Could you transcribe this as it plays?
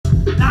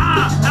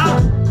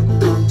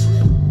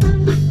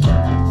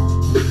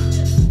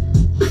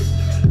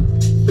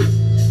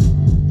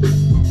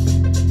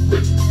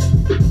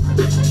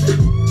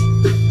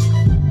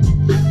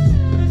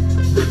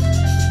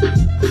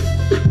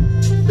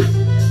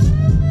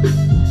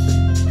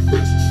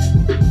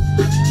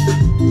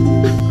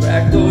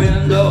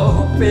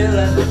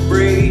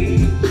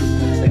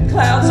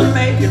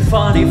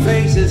funny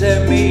faces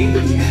at me.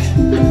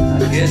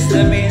 I guess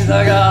that means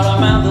I got a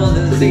mental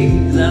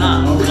disease, and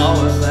I don't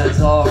know if that's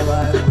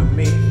alright with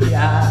me.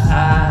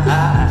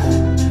 I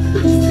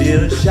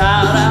feel a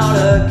shout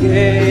out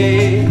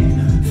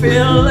again.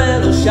 Feel a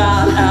little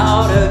shout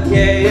out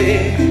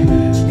again.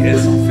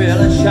 Yes, I'm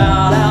feeling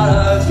shout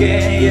out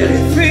again. Yeah,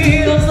 it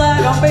feels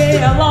like I'm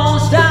being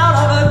launched out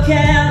of a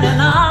cannon.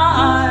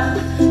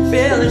 I'm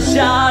feeling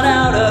shout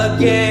out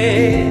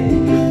again.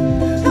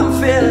 I'm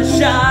feeling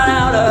shout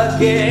out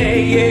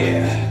again,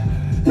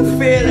 yeah. I'm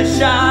feeling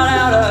shout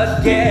out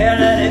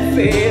again, and it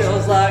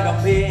feels like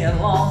I'm being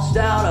launched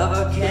out of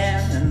a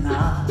cannon.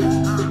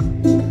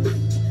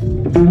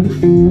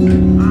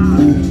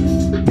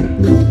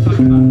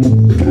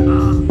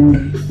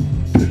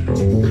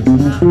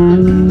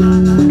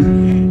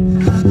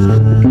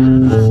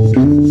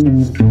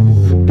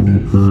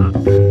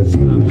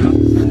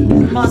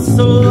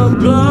 Muscle of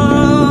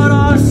blood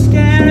or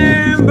skin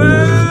and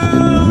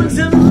bones,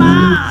 and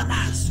mine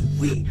not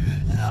sweet.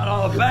 Out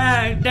of a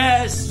bag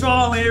that's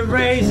strong, it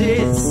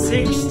raises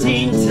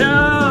 16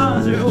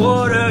 tons. And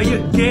what do you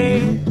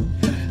get?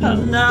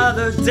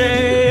 Another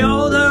day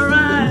older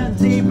and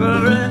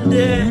deeper in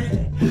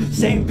debt.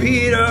 St.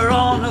 Peter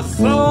on the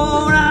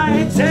phone, I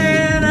ain't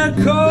taking a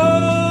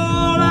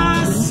cold.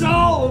 I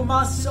sold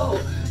my soul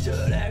to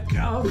that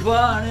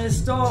company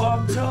store.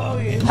 I'm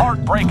talking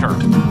Heartbreaker,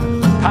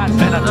 Pat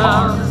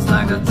Benatar. it's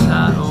like a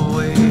tidal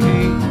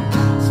wave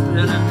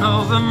spilling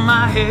over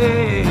my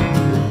head,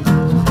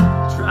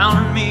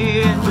 drowning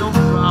me in your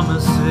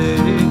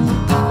promises,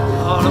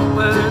 all the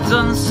words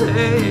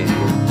unsaid.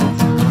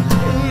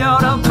 You're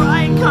the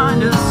right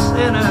kind of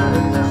sinner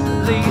that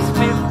release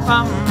me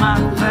from my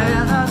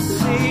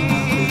fantasy.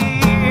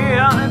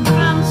 On the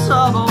fence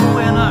of a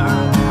winner,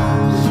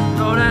 just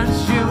know that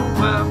you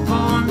were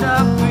born to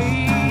be.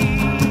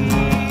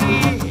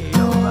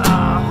 You're a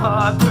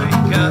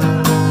heartbreaker,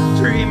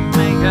 dream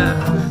maker,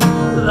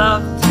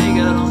 love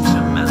taker. Don't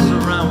you mess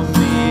around with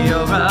me.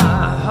 You're a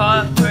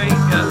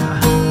heartbreaker,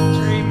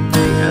 dream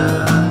maker,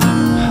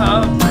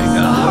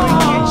 heartbreaker.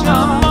 Get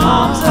your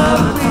mom's a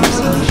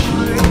piece of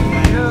shit.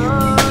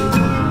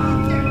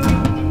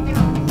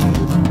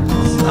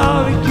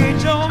 Sorry, get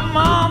your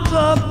mom's a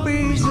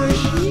piece of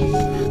shit.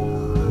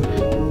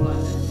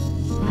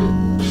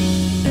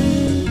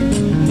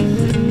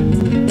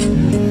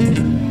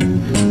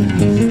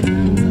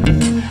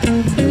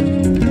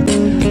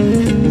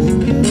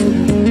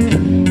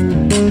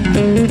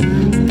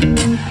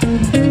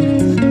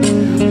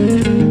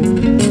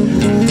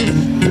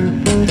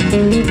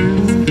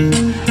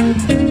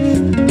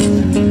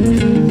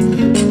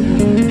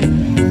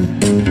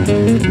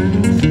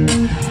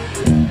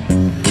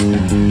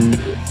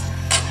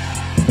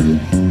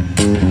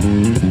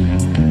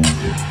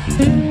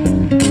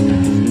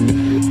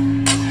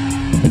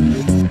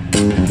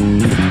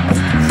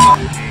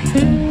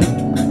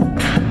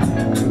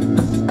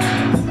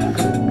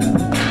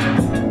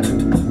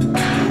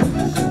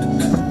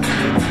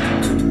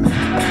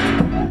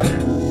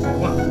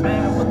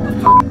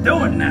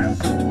 Doing now.